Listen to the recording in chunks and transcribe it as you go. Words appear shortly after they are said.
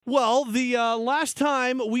Well, the last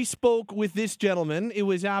time we spoke with this gentleman, it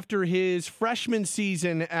was after his freshman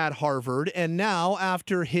season at Harvard, and now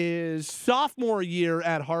after his sophomore year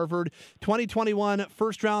at Harvard, 2021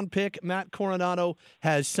 first-round pick Matt Coronato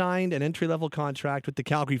has signed an entry-level contract with the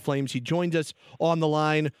Calgary Flames. He joins us on the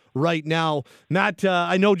line right now. Matt,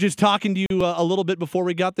 I know just talking to you a little bit before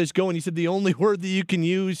we got this going, you said the only word that you can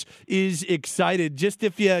use is excited. Just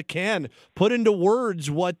if you can, put into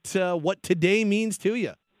words what today means to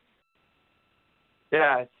you.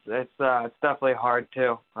 Yeah, it's definitely hard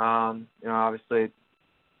too. Obviously,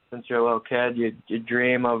 since you're a little kid, you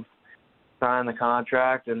dream of signing the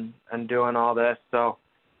contract and doing all this. So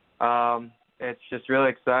it's just really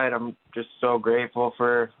exciting. I'm just so grateful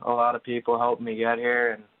for a lot of people helping me get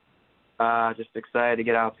here, and just excited to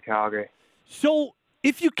get out to Calgary. So,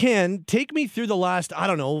 if you can, take me through the last,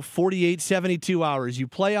 48, 72 hours. You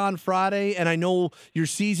play on Friday, and I know your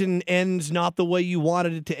season ends not the way you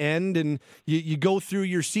wanted it to end, and you go through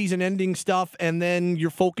your season-ending stuff, and then you're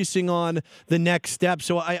focusing on the next step.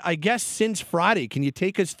 So I guess since Friday, can you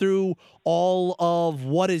take us through all of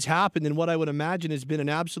what has happened and what I would imagine has been an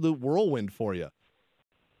absolute whirlwind for you?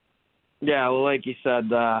 Yeah, well, like you said,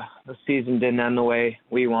 the season didn't end the way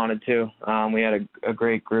we wanted to. We had a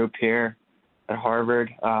great group here at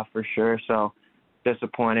Harvard, for sure. So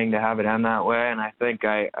disappointing to have it end that way. And I think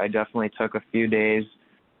I definitely took a few days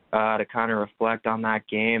to kind of reflect on that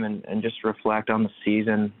game and just reflect on the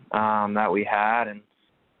season that we had. And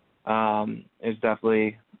it was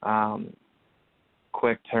definitely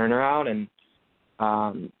quick turnaround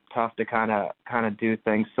and tough to kind of do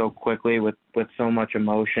things so quickly with so much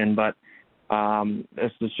emotion. But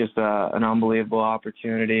this was just an unbelievable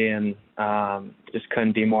opportunity, and just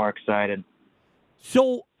couldn't be more excited.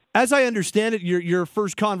 So, as I understand it, your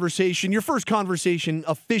first conversation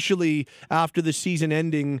officially after the season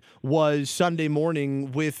ending was Sunday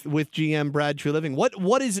morning with GM Brad Treliving.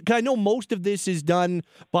 What is? 'Cause I know most of this is done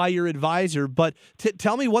by your advisor, but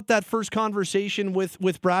tell me what that first conversation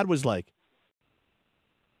with Brad was like.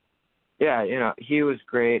 Yeah, he was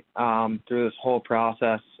great through this whole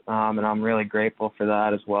process, and I'm really grateful for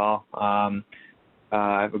that as well.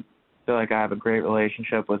 I feel like I have a great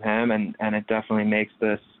relationship with him, and it definitely makes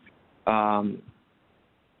this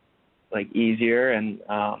easier, and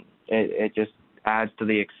it just adds to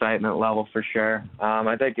the excitement level for sure.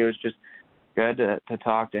 I think it was just good to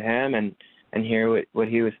talk to him and hear what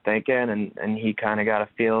he was thinking, and he kind of got a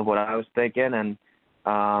feel of what I was thinking, and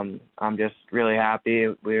I'm just really happy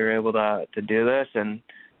we were able to do this and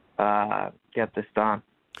get this done.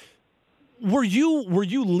 Were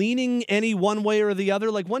you leaning any one way or the other?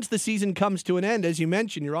 Like, once the season comes to an end, as you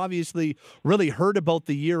mentioned, you're obviously really hurt about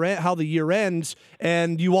the year, how the year ends,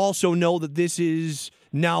 and you also know that this is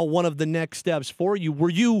now one of the next steps for you. Were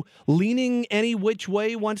you leaning any which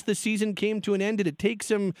way once the season came to an end? Did it take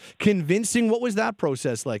some convincing? What was that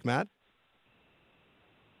process like, Matt?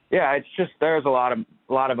 Yeah, it's just there's a lot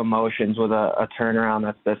of emotions with a turnaround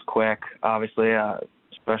that's this quick. Obviously,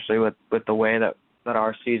 especially with the way that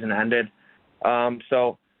our season ended.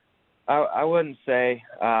 So I wouldn't say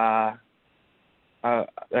there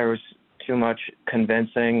was too much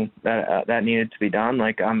convincing that needed to be done.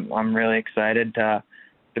 Like, I'm really excited to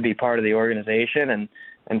be part of the organization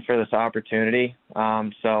and for this opportunity.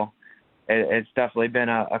 So it's definitely been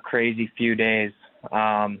a crazy few days.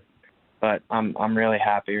 But I'm really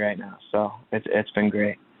happy right now. So it's been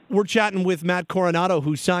great. We're chatting with Matt Coronato,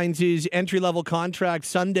 who signs his entry-level contract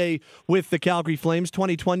Sunday with the Calgary Flames,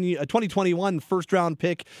 2021 first-round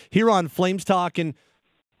pick here on Flames Talk. And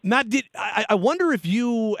Matt, I wonder if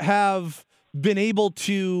you have been able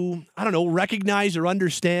to, recognize or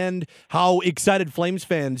understand how excited Flames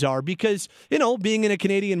fans are, because, being in a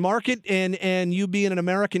Canadian market and you being an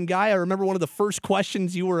American guy, I remember one of the first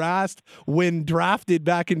questions you were asked when drafted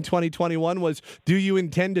back in 2021 was, do you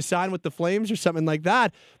intend to sign with the Flames or something like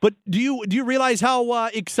that? But do you realize how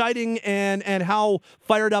exciting and how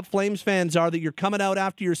fired up Flames fans are that you're coming out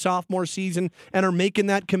after your sophomore season and are making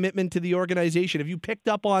that commitment to the organization? Have you picked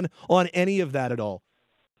up on any of that at all?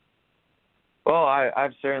 Well,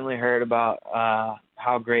 I've certainly heard about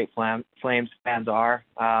how great Flames fans are,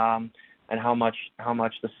 and how much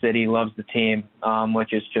the city loves the team,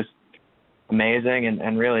 which is just amazing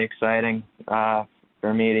and really exciting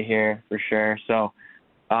for me to hear for sure. So,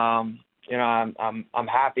 I'm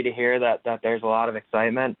happy to hear that there's a lot of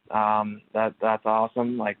excitement. That's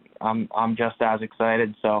awesome. Like, I'm just as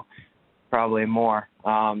excited, so probably more.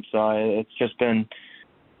 So it's just been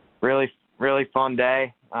really, really fun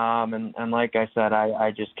day. And like I said,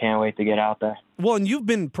 I just can't wait to get out there. Well, and you've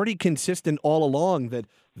been pretty consistent all along that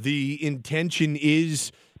the intention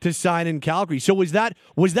is to sign in Calgary. So was that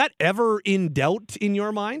ever in doubt in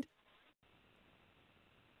your mind?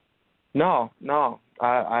 No.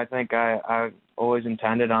 I think I always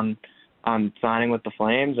intended on signing with the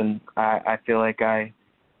Flames, and I feel like I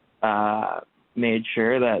made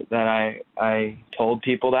sure that I told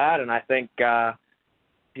people that, and I think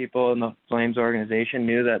people in the Flames organization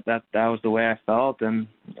knew that was the way I felt, and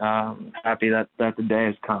happy that the day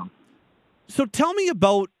has come. So tell me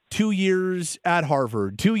about 2 years at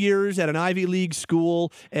Harvard, 2 years at an Ivy League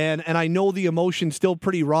school, and I know the emotion's still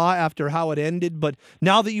pretty raw after how it ended, but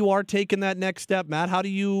now that you are taking that next step, Matt, how do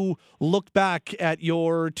you look back at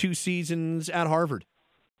your 2 seasons at Harvard?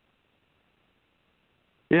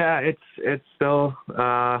 Yeah, it's still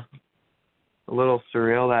a little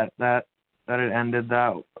surreal that it ended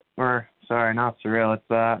that, or sorry, not surreal.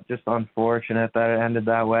 It's just unfortunate that it ended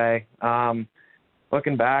that way.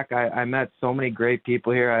 Looking back, I met so many great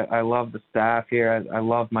people here. I love the staff here. I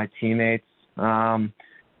love my teammates. It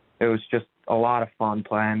was just a lot of fun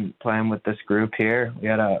playing with this group here. We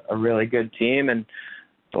had a really good team and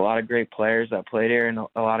a lot of great players that played here, and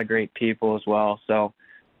a lot of great people as well. So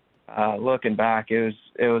looking back, it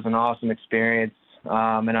was an awesome experience,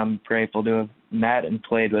 and I'm grateful to have met and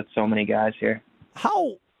played with so many guys here.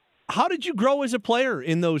 How did you grow as a player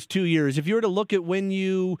in those 2 years? If you were to look at when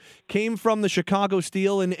you came from the Chicago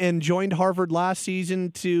Steel and joined Harvard last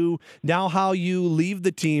season to now how you leave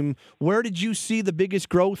the team, where did you see the biggest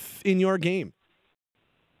growth in your game?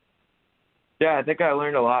 Yeah, I think I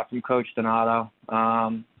learned a lot from Coach Donato.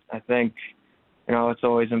 I think, it's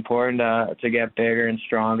always important to get bigger and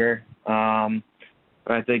stronger.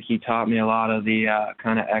 But I think he taught me a lot of the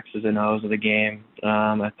kind of X's and O's of the game.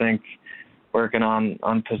 I think working on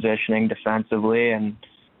positioning defensively and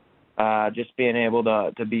just being able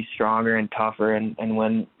to be stronger and tougher and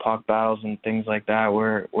win puck battles and things like that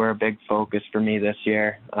were a big focus for me this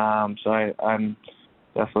year. So I'm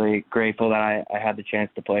definitely grateful that I had the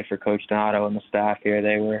chance to play for Coach Donato and the staff here.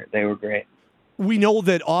 They were great. We know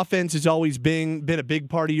that offense has always been a big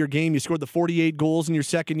part of your game. You scored the 48 goals in your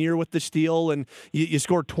second year with the Steel, and you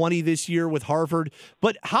scored 20 this year with Harvard.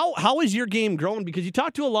 But how is your game growing? Because you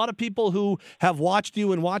talk to a lot of people who have watched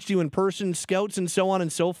you in person, scouts and so on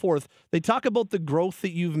and so forth. They talk about the growth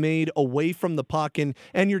that you've made away from the puck and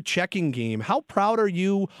your checking game. How proud are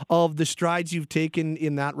you of the strides you've taken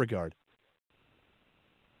in that regard?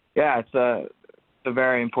 Yeah, it's a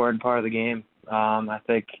very important part of the game. I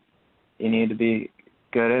think you need to be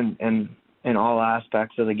good in all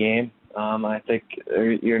aspects of the game. I think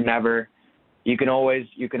you can always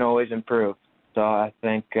improve. So I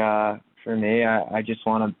think for me, I just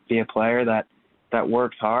want to be a player that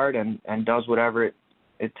works hard and does whatever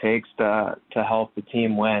it takes to help the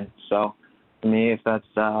team win. So for me, if that's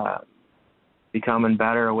becoming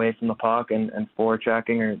better away from the puck and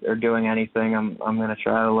forechecking or doing anything, I'm going to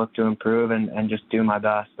try to look to improve and just do my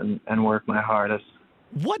best and work my hardest.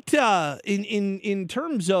 What in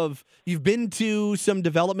terms of, you've been to some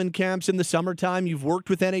development camps in the summertime, you've worked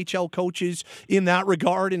with NHL coaches in that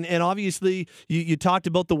regard, and obviously you talked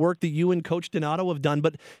about the work that you and Coach Donato have done,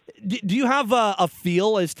 but do you have a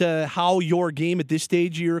feel as to how your game at this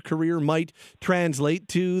stage of your career might translate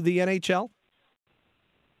to the NHL?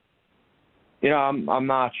 I'm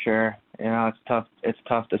not sure. It's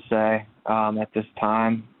tough to say at this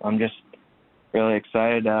time. I'm just really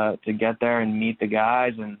excited to get there and meet the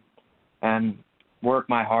guys and work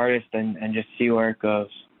my hardest and just see where it goes.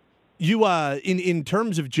 You in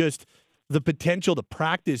terms of just the potential to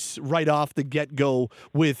practice right off the get-go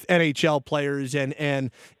with NHL players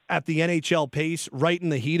and at the NHL pace right in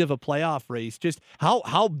the heat of a playoff race, just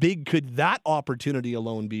how big could that opportunity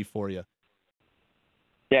alone be for you?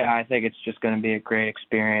 Yeah, I think it's just going to be a great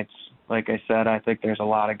experience. Like I said, I think there's a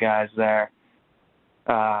lot of guys there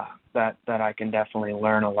that I can definitely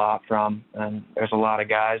learn a lot from. And there's a lot of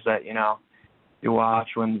guys that, you watch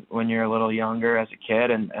when you're a little younger as a kid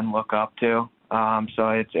and look up to.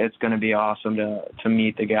 So it's going to be awesome to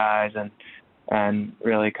meet the guys and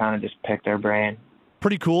really kind of just pick their brain.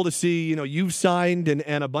 Pretty cool to see, you've signed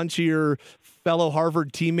and a bunch of your fellow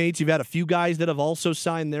Harvard teammates. You've had a few guys that have also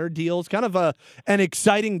signed their deals. Kind of an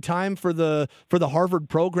exciting time for the Harvard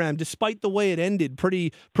program, despite the way it ended.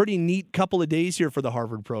 Pretty neat couple of days here for the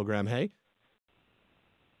Harvard program, hey?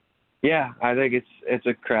 Yeah, I think it's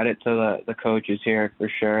a credit to the coaches here for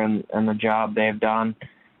sure and the job they've done.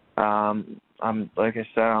 Like I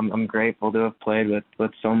said, I'm grateful to have played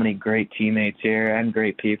with so many great teammates here and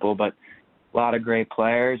great people, but a lot of great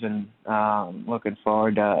players, and looking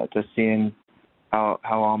forward to seeing how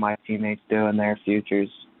all my teammates do in their futures.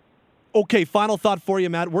 Okay, final thought for you,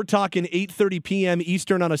 Matt. We're talking 8:30 p.m.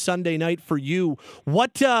 Eastern on a Sunday night for you.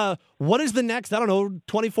 What is the next,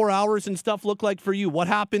 24 hours and stuff look like for you? What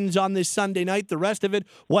happens on this Sunday night, the rest of it?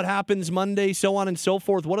 What happens Monday, so on and so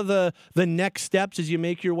forth? What are the next steps as you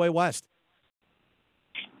make your way west?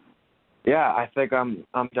 Yeah, I think I'm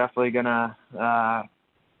definitely gonna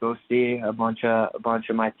go see a bunch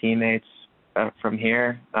of my teammates from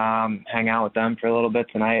here. Hang out with them for a little bit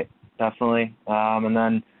tonight, definitely. And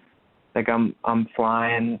then I think I'm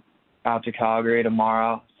flying out to Calgary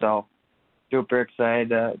tomorrow, so super excited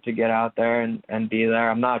to get out there and be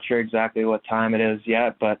there. I'm not sure exactly what time it is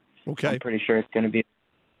yet, but okay. I'm pretty sure it's going to be.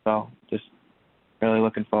 So just really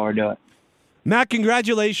looking forward to it. Matt,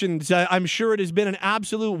 congratulations. I'm sure it has been an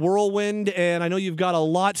absolute whirlwind, and I know you've got a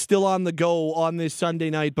lot still on the go on this Sunday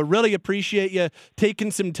night, but really appreciate you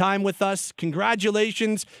taking some time with us.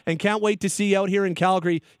 Congratulations, and can't wait to see you out here in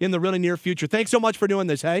Calgary in the really near future. Thanks so much for doing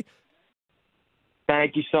this, hey?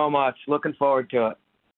 Thank you so much. Looking forward to it.